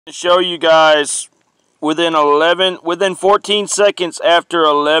Show you guys within 14 seconds after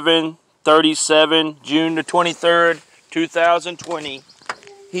 11:37, June the 23rd, 2020,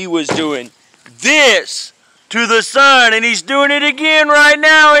 he was doing this to the sun, and he's doing it again right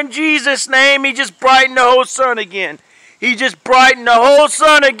now in Jesus' name. He just brightened the whole sun again. He just brightened the whole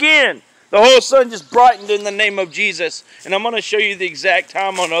sun again. The whole sun just brightened in the name of Jesus. And I'm going to show you the exact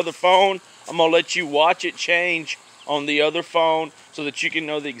time on the other phone. I'm going to let you watch it change on the other phone so that you can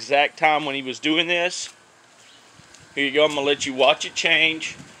know the exact time when he was doing this. Here you go. I'm going to let you watch it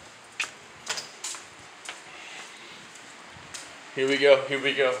change. Here we go. Here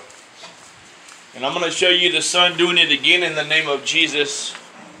we go. And I'm going to show you the sun doing it again in the name of Jesus.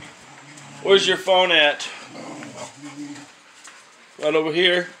 Where's your phone at? Right over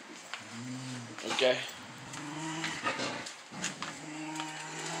here? Okay.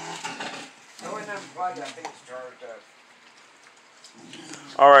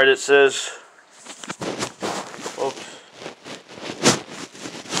 Alright, it says, oops.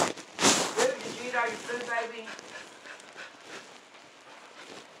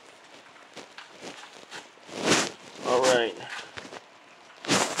 Alright.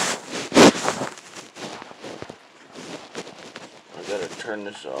 I gotta turn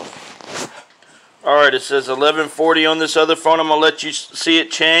this off. Alright, it says 11:40 on this other phone. I'm gonna let you see it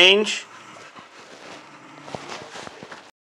change.